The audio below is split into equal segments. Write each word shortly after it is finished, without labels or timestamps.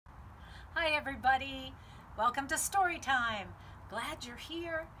Hi everybody, welcome to Storytime. Glad you're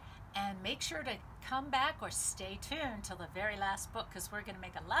here, and make sure to come back or stay tuned till the very last book because we're going to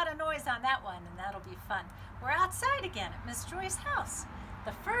make a lot of noise on that one and that'll be fun. We're outside again at Miss Joy's house.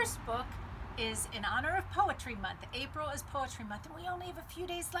 The first book is in honor of Poetry Month. April is Poetry Month and we only have a few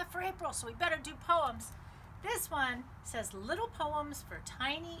days left for April, so we better do poems. This one says Little Poems for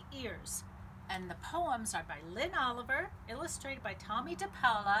Tiny Ears, and the poems are by Lin Oliver, illustrated by Tomie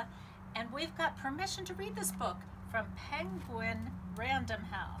dePaola. And we've got permission to read this book from Penguin Random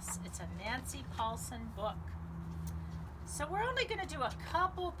House. It's a Nancy Paulsen book. So we're only going to do a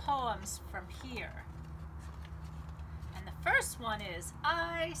couple poems from here. And the first one is,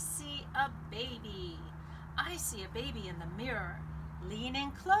 I see a baby. I see a baby in the mirror. Lean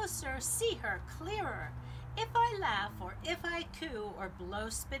in closer, see her clearer. If I laugh or if I coo or blow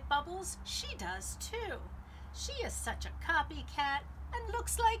spit bubbles, she does too. She is such a copycat and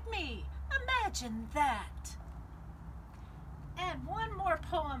looks like me. Imagine that. And one more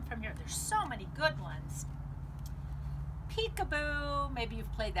poem from here. There's so many good ones. Peekaboo. Maybe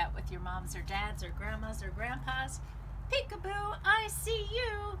you've played that with your moms or dads or grandmas or grandpas. Peekaboo, I see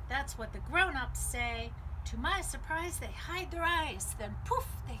you. That's what the grown-ups say. To my surprise, they hide their eyes. Then poof,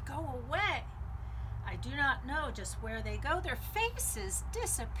 they go away. I do not know just where they go. Their faces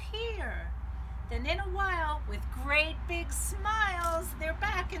disappear. Then in a while, with great big smiles, they're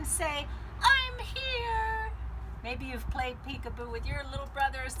back and say, I'm here. Maybe you've played peekaboo with your little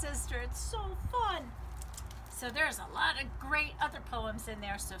brother or sister. It's so fun. So there's a lot of great other poems in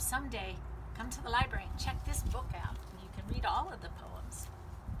there. So someday, come to the library and check this book out. And you can read all of the poems.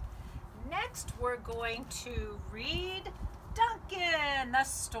 Next, we're going to read Duncan, the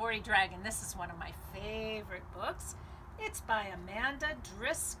Story Dragon. This is one of my favorite books. It's by Amanda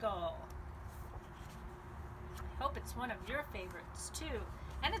Driscoll. Hope it's one of your favorites too,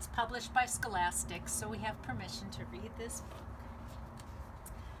 and it's published by Scholastic, so we have permission to read this book.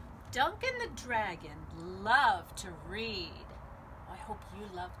 Duncan the Dragon loved to read. I hope you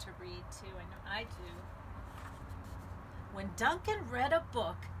love to read too. I know I do. When Duncan read a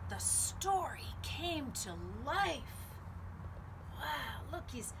book, the story came to life. Wow, look,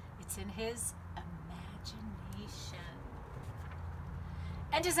 it's in his imagination.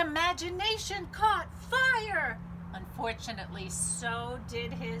 And his imagination caught fire. Unfortunately, so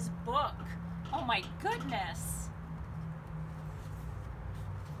did his book. Oh my goodness.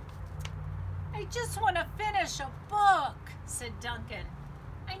 I just want to finish a book, said Duncan.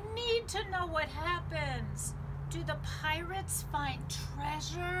 I need to know what happens. Do the pirates find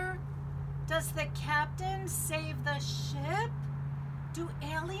treasure? Does the captain save the ship? Do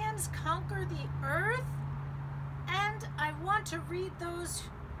aliens conquer the earth? And I want to read those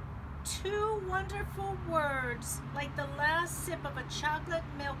two wonderful words, like the last sip of a chocolate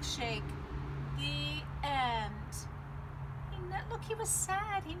milkshake. The end. Look, he was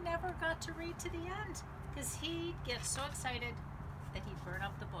sad. He never got to read to the end because he'd get so excited that he'd burn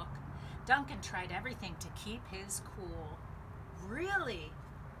up the book. Duncan tried everything to keep his cool. Really?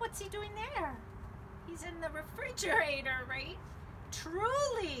 What's he doing there? He's in the refrigerator, right?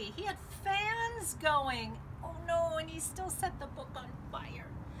 Truly, he had fans going. Oh no, and he still set the book on fire.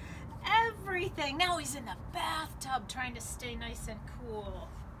 Everything. Now he's in the bathtub trying to stay nice and cool.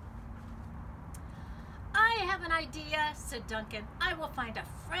 I have an idea, said Duncan. I will find a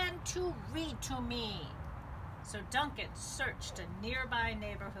friend to read to me. So Duncan searched a nearby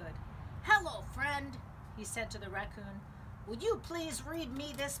neighborhood. Hello, friend, he said to the raccoon. Would you please read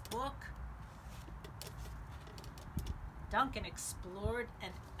me this book? Duncan explored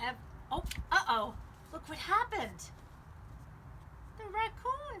and uh-oh, look what happened. The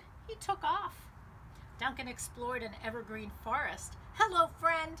raccoon, he took off. Duncan explored an evergreen forest. Hello,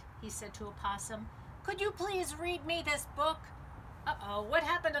 friend, he said to a possum. Could you please read me this book? Uh-oh, what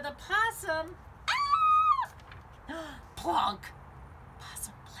happened to the possum? Ah! Plonk!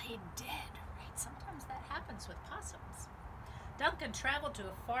 Possum played dead, right? Sometimes that happens with possums. Duncan traveled to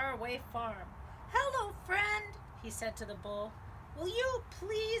a faraway farm. Hello, friend, he said to the bull. Will you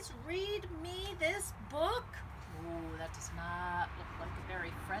please read me this book? Ooh, that does not look like a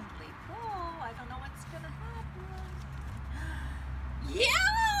very friendly bull. I don't know what's going to happen.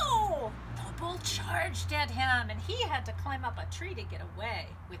 Yow! The bull charged at him, and he had to climb up a tree to get away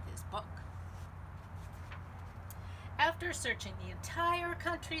with his book. After searching the entire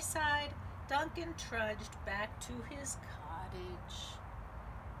countryside, Duncan trudged back to his cottage.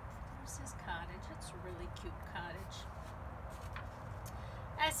 There's his cottage. It's a really cute cottage.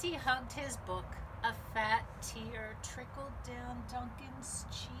 As he hugged his book, a fat tear trickled down Duncan's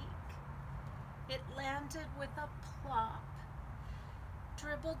cheek. It landed with a plop.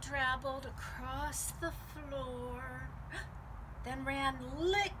 dribble-drabbled across the floor, then ran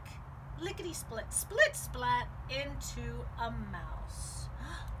lickety-split, split-splat into a mouse.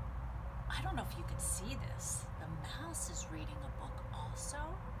 I don't know if you can see this. The mouse is reading a book also,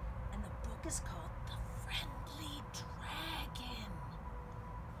 and the book is called The Friendly Dragon.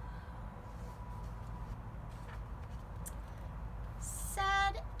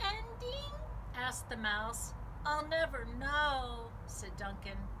 Sad ending? Asked the mouse. I'll never know, said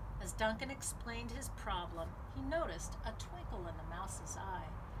Duncan. As Duncan explained his problem, he noticed a twinkle in the mouse's eye.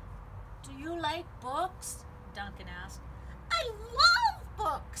 Do you like books? Duncan asked. I love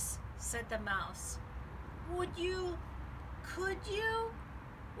books, said the mouse. Could you,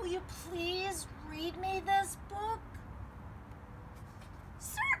 will you please read me this book?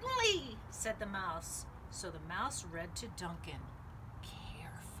 Certainly, said the mouse. So the mouse read to Duncan.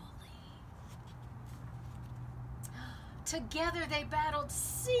 Together they battled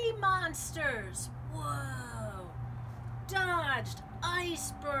sea monsters. Whoa! Dodged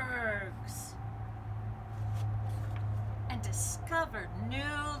icebergs. And discovered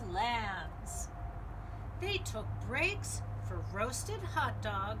new lands. They took breaks for roasted hot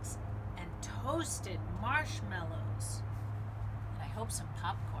dogs and toasted marshmallows. And I hope some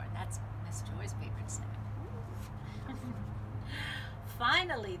popcorn. That's Miss Joy's favorite snack.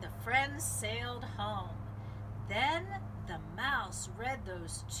 Finally, the friends sailed home. Then the mouse read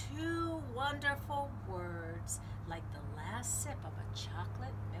those two wonderful words like the last sip of a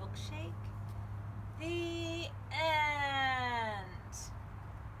chocolate milkshake. The end.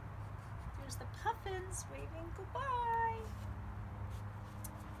 There's the puffins waving goodbye.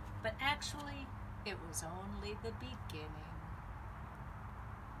 But actually, it was only the beginning.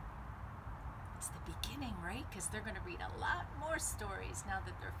 It's the beginning, right? Because they're going to read a lot more stories now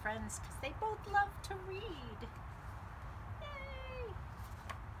that they're friends, because they both love to read. Yay!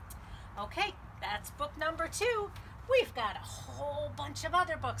 Okay, that's book number 2. We've got a whole bunch of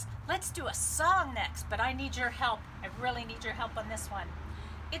other books. Let's do a song next, but I need your help. I really need your help on this one.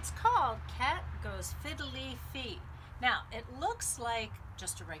 It's called Cat Goes Fiddle-I-Fee. Now, it looks like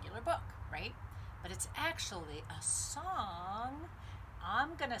just a regular book, right? But it's actually a song.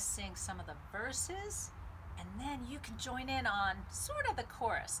 I'm going to sing some of the verses, and then you can join in on sort of the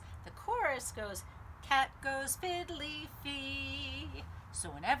chorus. The chorus goes, cat goes fiddle-I-fee. So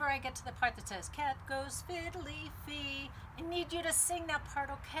whenever I get to the part that says, cat goes fiddle-I-fee, I need you to sing that part,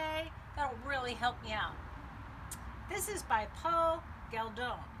 okay? That'll really help me out. This is by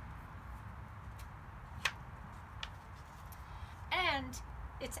Galdone. And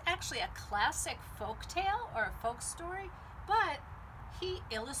it's actually a classic folk tale or a folk story, but he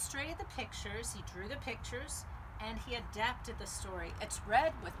illustrated the pictures, he drew the pictures, and he adapted the story. It's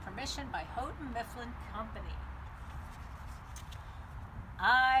read with permission by Houghton Mifflin Company.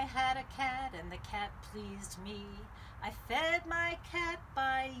 I had a cat and the cat pleased me. I fed my cat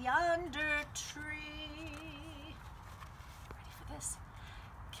by yonder tree. Ready for this?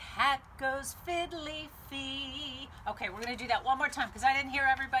 Cat goes fiddle-I-fee. Okay, we're going to do that one more time because I didn't hear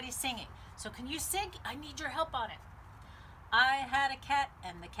everybody singing. So can you sing? I need your help on it. I had a cat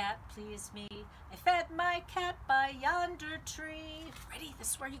and the cat pleased me. I fed my cat by yonder tree. Ready?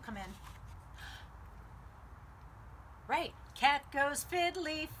 This is where you come in. Right. Cat goes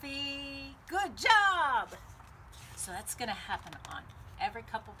fiddle-I-fee. Good job. So that's going to happen on every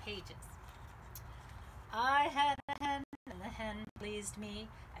couple pages. I had a hen and the hen pleased me.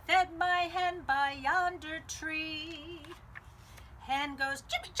 I fed my hen by yonder tree. Hen goes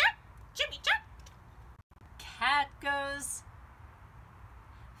Jimmy Chuck, Jimmy Chuck. Cat goes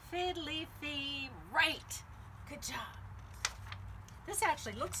fiddle-I-fee. Right. Good job. This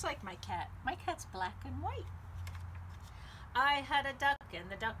actually looks like my cat. My cat's black and white. I had a duck and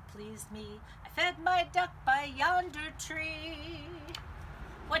the duck pleased me. I fed my duck by yonder tree.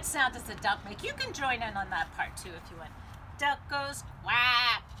 What sound does the duck make? You can join in on that part too if you want. Duck goes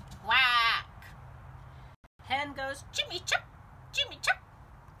quack, quack. Hen goes Jimmy Chuck, Jimmy Chuck.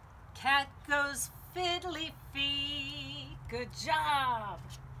 Cat goes fiddle-I-fee. Good job.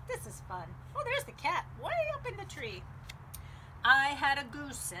 This is fun. Oh, there's the cat way up in the tree. I had a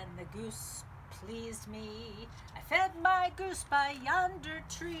goose and the goose pleased me. I fed my goose by yonder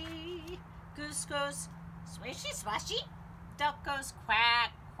tree. Goose goes swishy swashy. Duck goes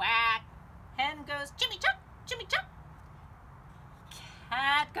quack, quack. Hen goes Jimmy Chuck, Jimmy Chuck.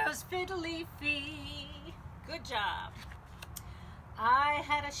 Cat goes fiddle-I-fee. Good job. I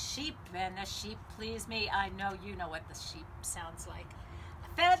had a sheep and the sheep pleased me. I know you know what the sheep sounds like. I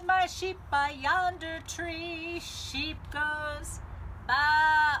fed my sheep by yonder tree. Sheep goes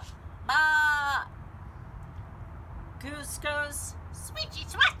ba, ba. Goose goes swishy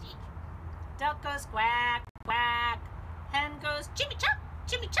swashy. Duck goes quack, quack. Hen goes chimmy chuck,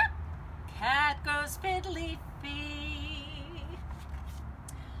 chimmy chuck. Cat goes Fiddle-I-Fee.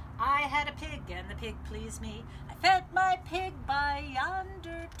 I had a pig and the pig pleased me. I fed my pig by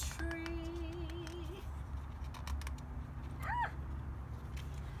yonder tree.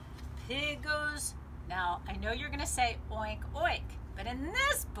 Pig goes, now I know you're going to say oink oink, but in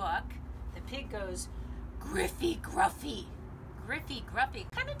this book, the pig goes griffy gruffy. Griffy gruffy.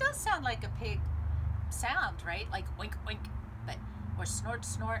 Kind of does sound like a pig sound, right? Like oink oink, but or snort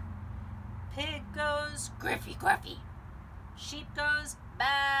snort. Pig goes griffy gruffy. Sheep goes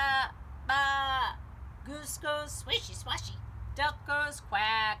ba ba. Goose goes swishy swashy. Duck goes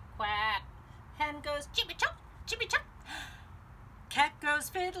quack quack. Hen goes chimmy chuck, chimmy chuck. Cat goes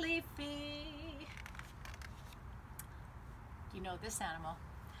Fiddle-I-Fee. You know this animal.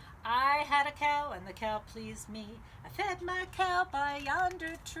 I had a cow and the cow pleased me. I fed my cow by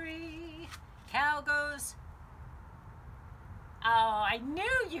yonder tree. Cow goes, oh, I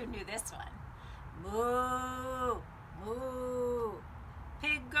knew you knew this one. Moo, moo.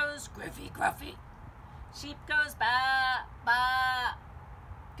 Pig goes griffy gruffy. Sheep goes ba ba.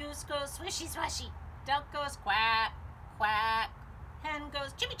 Goose goes swishy swashy. Duck goes quack quack. Hen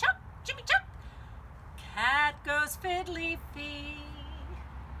goes chimmy chuck, chimmy chuck. Cat goes Fiddle-I-Fee.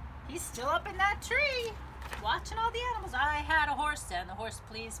 He's still up in that tree, watching all the animals. I had a horse and the horse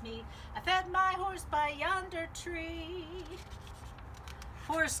pleased me. I fed my horse by yonder tree.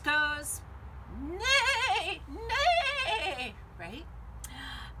 Horse goes, neigh, neigh, right?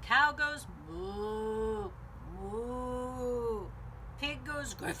 Cow goes, moo, moo. Pig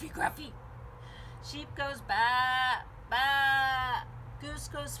goes, griffy, gruffy. Sheep goes, ba, ba. Goose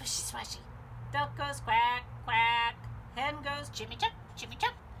goes, swishy, swashy. Duck goes, quack, quack. Hen goes, chimmy, chuck, chimmy,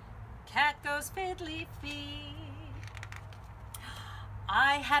 chuck. Cat goes Fiddle-I-Fee.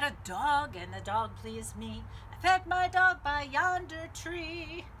 I had a dog and the dog pleased me. I fed my dog by yonder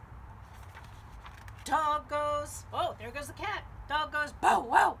tree. Dog goes, oh, there goes the cat. Dog goes, bow,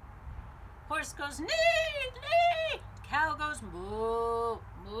 wow. Horse goes, neigh, neigh. Cow goes, moo,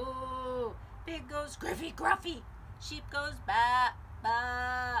 moo. Pig goes, griffy, gruffy. Sheep goes, ba,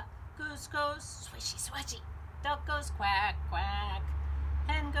 ba. Goose goes, swishy, swashy. Duck goes, quack, quack.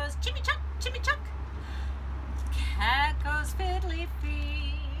 Hen goes, chimmy chuck, chimmy chuck. Cat goes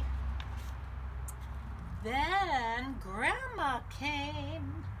Fiddle-I-Fee. Then Grandma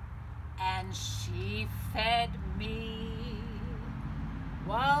came and she fed me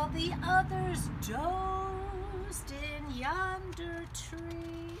while the others dozed in yonder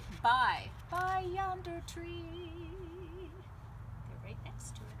tree. By yonder tree. They're right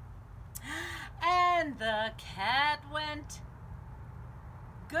next to it. And the cat went,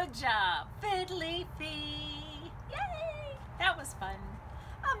 good job, Fiddle-I-Fee. Yay! That was fun.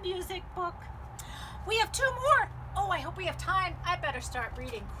 A music book. We have 2 more. Oh, I hope we have time. I better start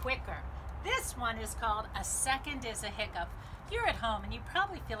reading quicker. This one is called A Second is a Hiccup. You're at home and you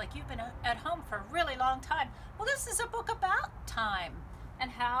probably feel like you've been at home for a really long time. Well, this is a book about time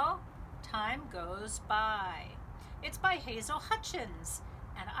and how time goes by. It's by Hazel Hutchins.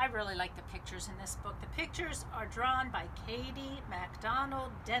 And I really like the pictures in this book. The pictures are drawn by Kady,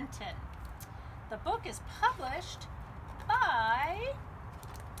 MacDonald, Denton. The book is published by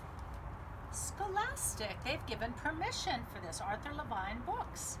Scholastic. They've given permission for this, Arthur Levine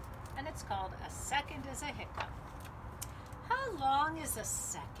Books. And it's called A Second is a Hiccup. How long is a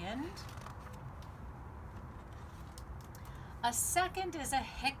second? A second is a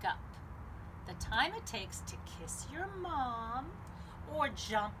hiccup. The time it takes to kiss your mom, or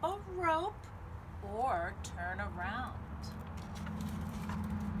jump a rope, or turn around.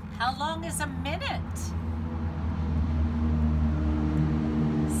 How long is a minute?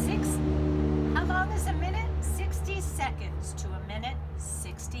 How long is a minute? 60 seconds to a minute,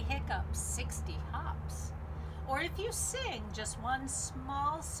 60 hiccups, 60 hops. Or if you sing just one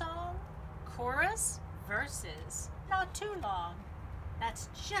small song, chorus, verses, not too long, that's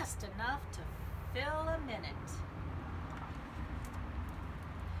just enough to fill a minute.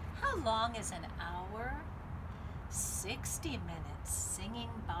 How long is an hour? 60 minutes singing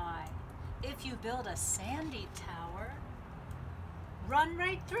by. If you build a sandy tower, run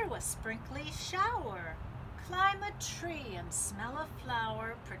right through a sprinkly shower. Climb a tree and smell a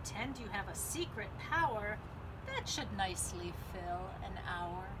flower. Pretend you have a secret power. That should nicely fill an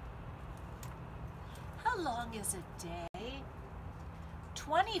hour. How long is a day?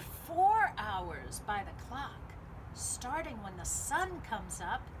 24 hours by the clock. Starting when the sun comes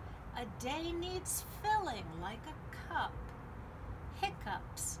up, a day needs filling like a cup.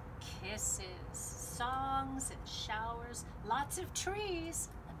 Hiccups, kisses, songs and showers, lots of trees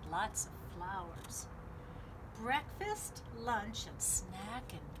and lots of flowers. Breakfast, lunch, and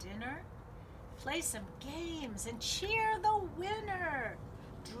snack and dinner. Play some games and cheer the winner.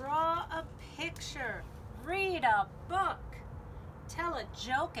 Draw a picture, read a book, tell a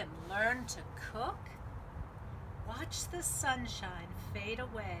joke and learn to cook. Watch the sunshine fade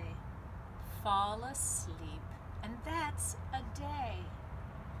away, fall asleep, and that's a day.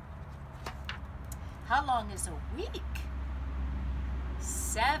 How long is a week?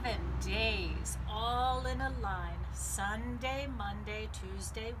 7 days, all in a line. Sunday, Monday,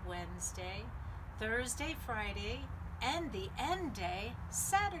 Tuesday, Wednesday, Thursday, Friday, and the end day,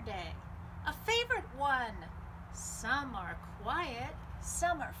 Saturday. A favorite one. Some are quiet,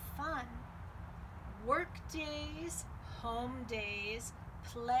 some are fun. Work days, home days,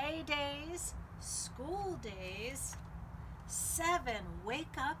 play days, school days. 7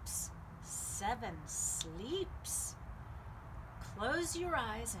 wake-ups, 7 sleeps. Close your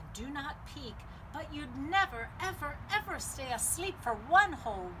eyes and do not peek, but you'd never, ever, ever stay asleep for 1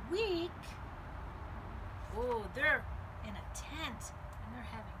 whole week. Oh, they're in a tent and they're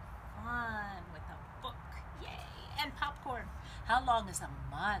having fun with a book. Yay! And popcorn. How long is a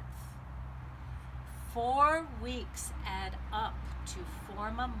month? 4 weeks add up to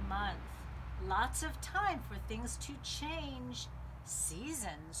form a month. Lots of time for things to change.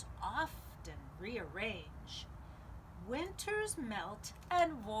 Seasons often rearrange. Winters melt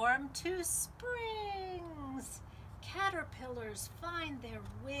and warm to springs. Caterpillars find their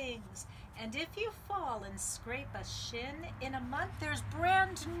wings. And if you fall and scrape a shin, in a month there's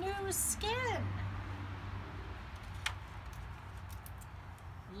brand new skin.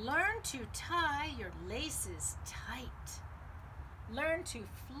 Learn to tie your laces tight. Learn to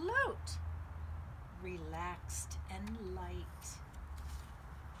float, relaxed and light.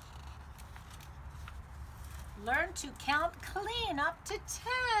 Learn to count clean up to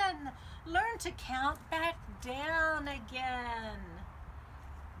 10. Learn to count back down again.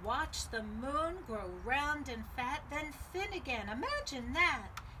 Watch the moon grow round and fat, then thin again. Imagine that,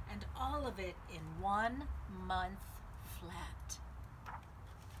 and all of it in 1 month flat.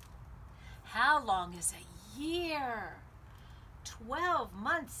 How long is a year? 12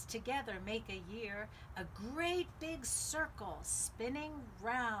 months together make a year, a great big circle spinning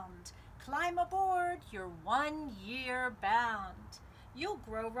round. Climb aboard, you're 1 year bound. You'll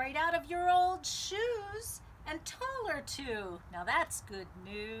grow right out of your old shoes, and taller too. Now that's good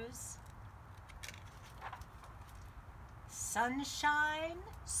news. Sunshine,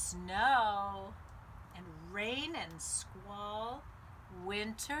 snow, and rain and squall.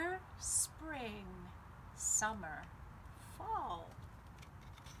 Winter, spring, summer, fall.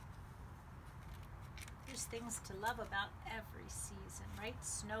 There's things to love about every season, right?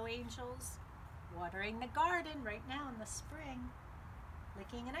 Snow angels, watering the garden right now in the spring,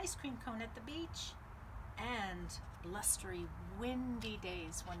 licking an ice cream cone at the beach, and blustery, windy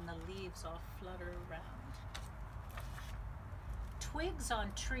days when the leaves all flutter around. Twigs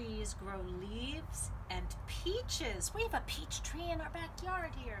on trees grow leaves and peaches. We have a peach tree in our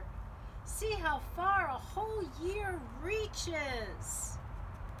backyard here. See how far a whole year reaches.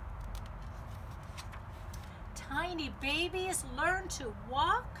 Tiny babies learn to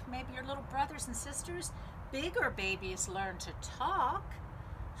walk. Maybe your little brothers and sisters. Bigger babies learn to talk.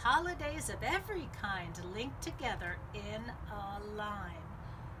 Holidays of every kind linked together in a line.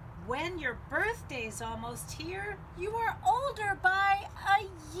 When your birthday's almost here, you are older by a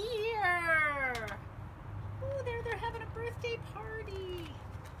year. Ooh, they're having a birthday party.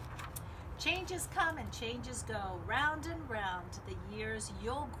 Changes come and changes go. Round and round the years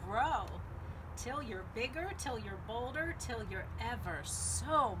you'll grow. Till you're bigger, till you're bolder, till you're ever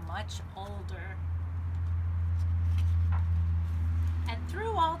so much older. And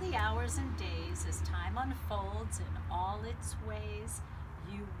through all the hours and days, as time unfolds in all its ways,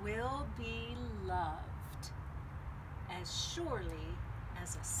 you will be loved as surely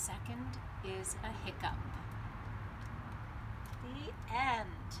as a second is a hiccup. The end.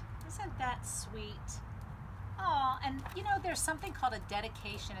 Isn't that sweet? Oh, and you know, there's something called a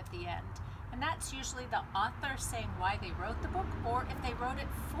dedication at the end. And that's usually the author saying why they wrote the book or if they wrote it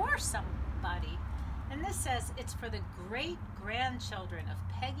for somebody. And this says, it's for the great-grandchildren of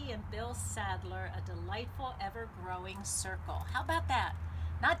Peggy and Bill Sadler, a delightful, ever-growing circle. How about that?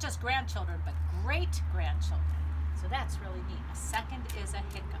 Not just grandchildren, but great-grandchildren. So that's really neat. A second is a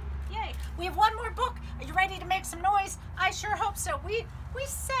hiccup. Yay. We have one more book. Are you ready to make some noise? I sure hope so. We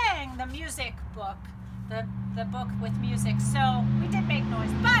sang the music book, the book with music, so we did make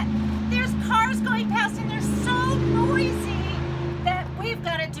noise. But there's cars going past, and they're so noisy that we've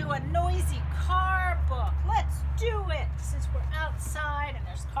got to do a noisy car book. Let's do it since we're outside and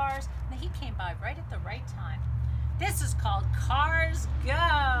there's cars. And he came by right at the right time. This is called Cars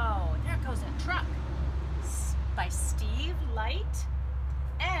Go. There goes a truck by Steve Light,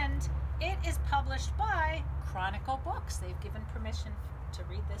 and it is published by Chronicle Books. They've given permission to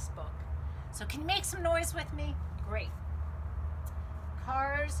read this book. So can you make some noise with me? Great.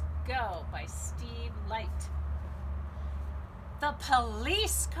 Cars Go by Steve Light. The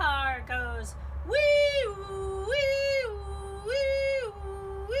police car goes wee woo wee woo wee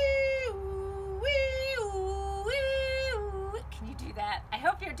woo wee woo wee woo. Can you do that? I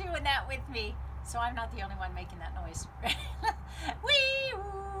hope you're doing that with me, so I'm not the only one making that noise. Wee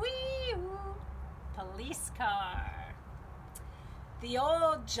woo wee woo. Police car. The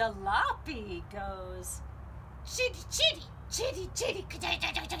old jalopy goes chitty chitty chitty chitty.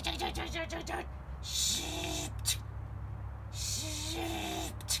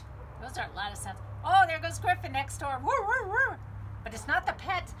 Those are a lot of sounds. Oh, there goes Griffin next door. Woo, woo, woo. But it's not the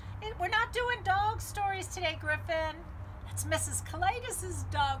pet. We're not doing dog stories today, Griffin. That's Mrs. Colitis'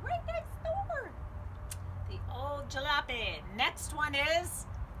 dog right next door. The old jalopy. Next one is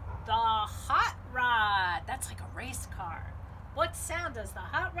the hot rod. That's like a race car. What sound does the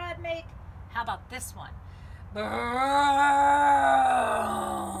hot rod make? How about this one? Boom.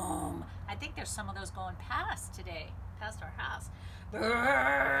 I think there's some of those going past today, past our house. Boom.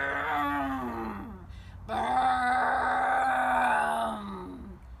 Boom.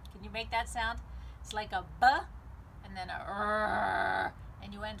 Can you make that sound? It's like a B and then a R,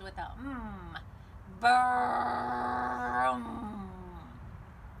 and you end with a Boom.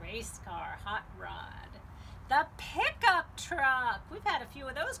 Race car, hot rod. The pickup truck. We've had a few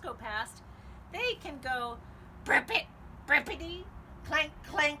of those go past. They can go brippit, brippity, clank,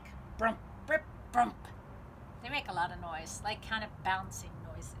 clank, brump, brip, brump. They make a lot of noise, like kind of bouncing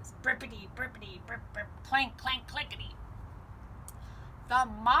noises. Brippity, brippity, brip, brip, clank, clank, clickety. The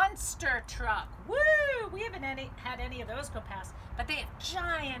monster truck. Woo! We haven't had any of those go past, but they have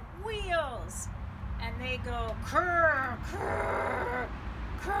giant wheels. And they go crrr, crrr,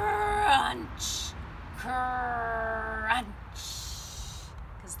 crunch, crunch.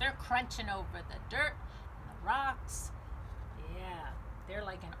 Because they're crunching over the dirt and the rocks. Yeah, they're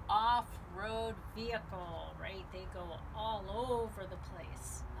like an off-road vehicle, right? They go all over the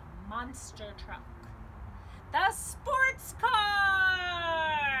place. A monster truck. The sports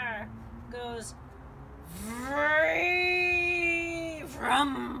car goes vree,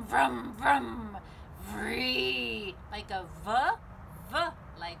 vrum, vrum, vrum, vree. Like a V,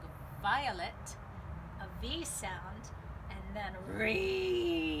 like violet, a V sound, and then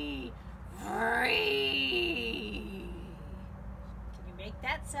ree, vree. Can you make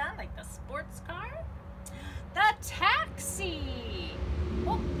that sound like the sports car? The taxi.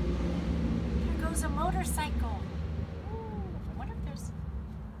 Oh, there goes a motorcycle. Ooh, I wonder if there's...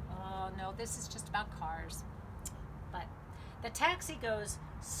 Oh, no, this is just about cars. But the taxi goes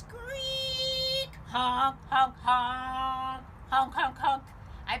squeak, honk, honk, honk, honk, honk, honk.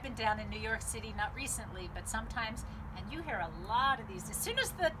 I've been down in New York City, not recently, but sometimes, and you hear a lot of these. As soon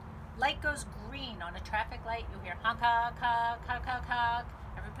as the light goes green on a traffic light, you hear honk, honk, honk, honk, honk, honk.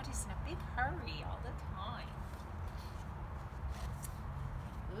 Everybody's in a big hurry all the time.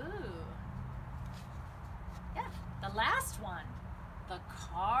 Ooh. Yeah, the last one. The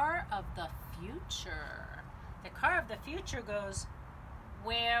car of the future. The car of the future goes,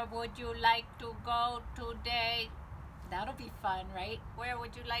 where would you like to go today? That'll be fun, right? Where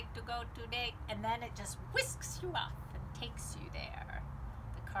would you like to go today? And then it just whisks you off and takes you there.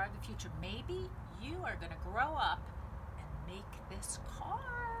 The car of the future. Maybe you are going to grow up and make this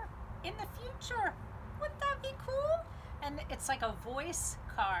car in the future. Wouldn't that be cool? And it's like a voice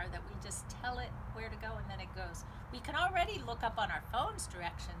car that we just tell it where to go and then it goes. We can already look up on our phones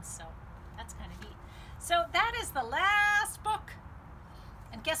directions, so that's kind of neat. So that is the last book.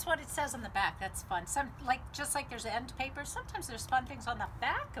 And guess what it says on the back? That's fun. Just like there's end papers, sometimes there's fun things on the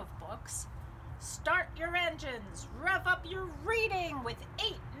back of books. Start your engines, rev up your reading with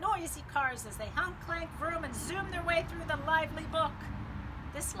 8 noisy cars as they honk, clank, vroom, and zoom their way through the lively book.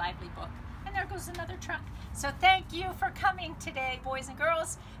 This lively book. And there goes another truck. So thank you for coming today, boys and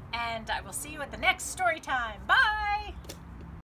girls, and I will see you at the next story time. Bye!